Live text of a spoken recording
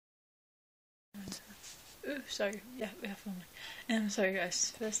Ooh, sorry. Yeah, we have filming. Sorry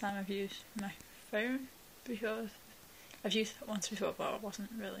guys. First time I've used my phone before. I've used it once before, but I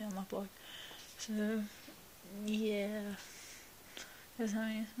wasn't really on that blog. So yeah. First time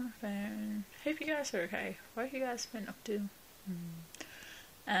I used my phone. Hope you guys are okay. What have you guys been up to?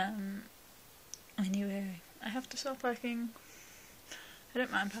 Anyway, I have to start packing. I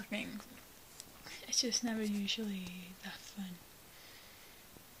don't mind packing. It's just never usually that fun.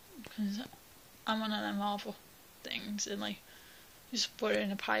 Because I'm one of them awful things and like just put it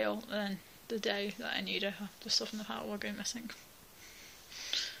in a pile and then the day that I need it, the stuff in the pile will go missing.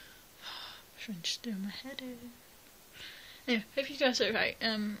 French doing my head in. Anyway, hope you guys are okay.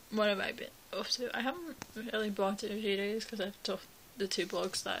 What have I been up to? I haven't really blogged in a few days because I've took the 2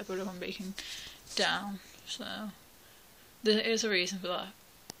 blogs that I put up on baking down, so there is a reason for that.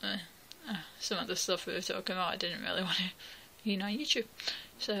 Some of the stuff we were talking about I didn't really want to on YouTube,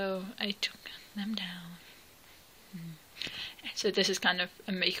 so I took them down. So this is kind of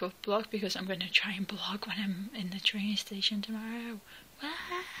a makeup blog because I'm going to try and blog when I'm in the train station tomorrow.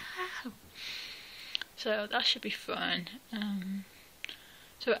 Wow! So that should be fun.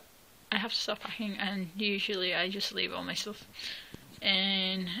 So I have to stop packing, and usually I just leave all my stuff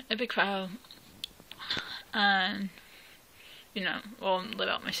in a big pile and or live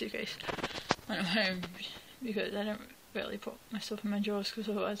out my suitcase when I'm home, because I don't really put my stuff in my drawers, because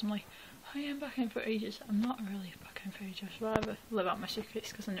otherwise I'm like, oh yeah, I'm packing for ages. I'm not really packing for ages. I'd rather live out my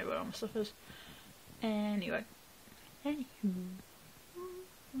suitcase because I know where all my stuff is. Anyway, anywho,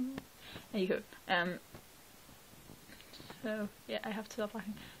 so yeah, I have to stop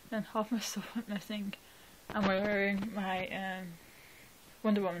packing. Then half my stuff went missing. I'm wearing my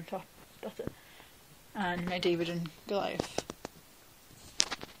Wonder Woman top. That's it. And my David and Goliath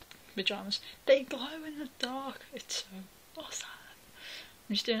pyjamas. They glow in the dark. It's so awesome.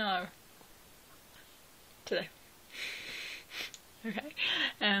 I'm just doing that today. Okay.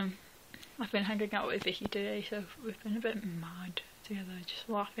 I've been hanging out with Vicky today, so we've been a bit mad together, just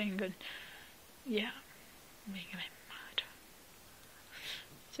laughing and yeah, being a bit mad.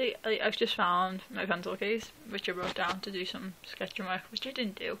 See, I've just found my pencil case, which I brought down to do some sketching work, which I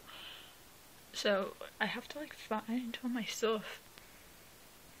didn't do. So I have to like find all my stuff,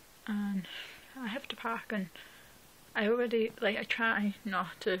 and I have to pack, and I already I try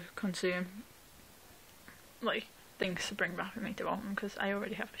not to consume like things to bring back with me to Bolton, because I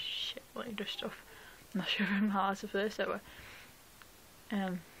already have a shitload of stuff. I'm not sure if I'm allowed to first ever.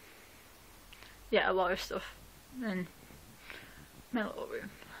 Yeah, a lot of stuff in my little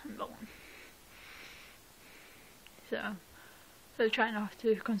room in Bolton. So try not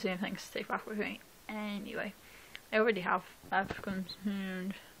to consume things to take back with me. Anyway, I've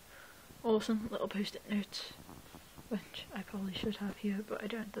consumed awesome little post-it notes, which I probably should have here, but I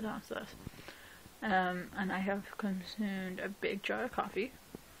don't do downstairs. And I have consumed a big jar of coffee.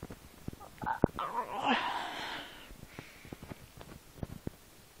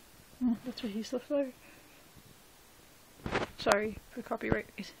 That's what he's left for. Sorry for copyright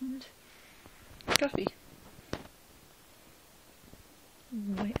reasons. Coffee.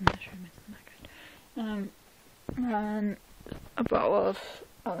 Wait in this room, it's not good. And a bottle of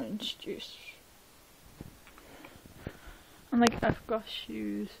orange juice. And I've got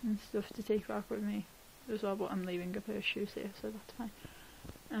shoes and stuff to take back with me as well, but I'm leaving a pair of shoes here, so that's fine.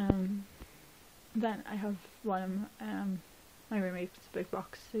 Then I have one of my roommate's big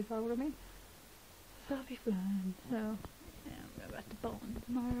box to take back with me. So that'll be fun. So yeah, I'm going back to Bolton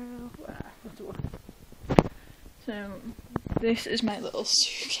tomorrow. That's what. So this is my little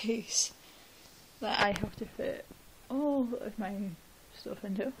suitcase that I have to fit all of my stuff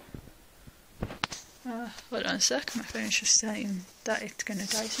into. Hold on a sec, my phone's just saying that it's gonna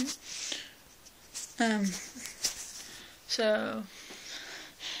die soon. So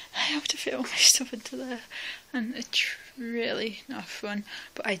I have to fit all my stuff into there, and it's really not fun,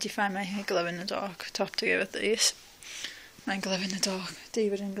 but I do find my glow in the dark top to go with these. My glow in the dark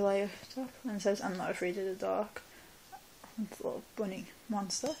David and Goliath top, and it says I'm not afraid of the dark. It's a little bunny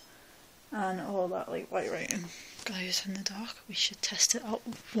monster, and all that white writing glows in the dark. We should test it out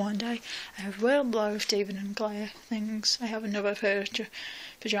one day. I have a lot of David and Goliath things. I have another pair of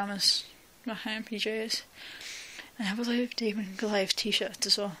pyjamas, my PJs. I have a lot of David and Goliath t-shirts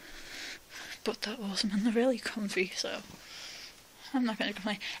as well, but they're awesome and they're really comfy, so I'm not going to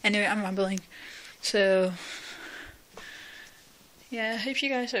complain. Anyway, I'm rambling, so yeah, I hope you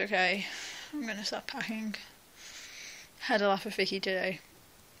guys are okay. I'm going to start packing. Had a laugh with Vicky today.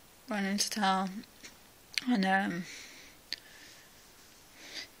 Went into town, and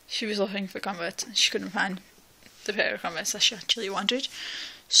she was looking for Converse and she couldn't find the pair of Converse that she actually wanted,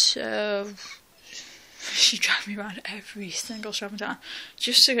 so she dragged me around every single shop in town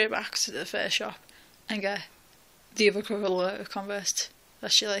just to go back to the first shop and get the other couple of Converse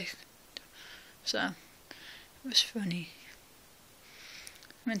that she liked. So it was funny.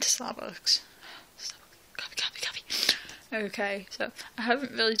 I went to Starbucks. Copy. Okay, so I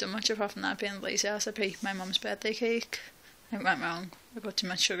haven't really done much apart from that being lazy ass. I baked my mum's birthday cake. It went wrong. I put too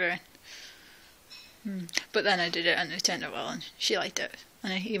much sugar in. But then I did it and it turned out well and she liked it.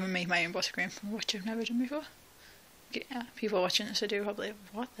 And I even made my own buttercream, which I've never done before. Yeah, people watching this video are probably like,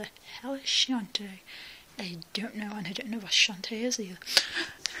 what the hell is Shantae? I don't know, and I don't know what Shantae is either.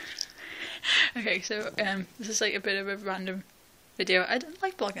 Okay, so this is like a bit of a random video. I don't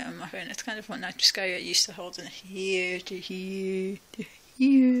like blogging on my phone, it's kind of fun. I just gotta get used to holding it here to here to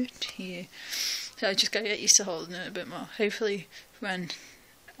here to here. So I just gotta get used to holding it a bit more. Hopefully when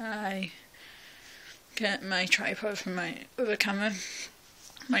I get my tripod from my other camera,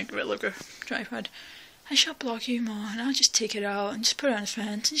 my Gorilla Grip tripod, I shall blog you more and I'll just take it out and just put it on a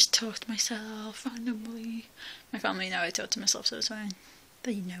fence and just talk to myself randomly. My family know I talk to myself, so it's fine.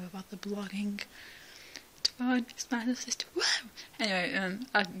 They know about the blogging. It's fun, it's madness, it's woo! Anyway,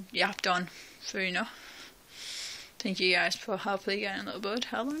 I yapped on for enough. Thank you guys for hopefully getting a little bored.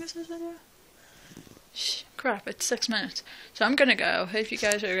 How long is this video? Crap, it's 6 minutes. So I'm gonna go. Hope you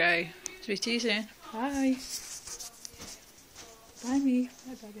guys are okay. Speak to you soon. Bye. Bye me.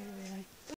 Bye.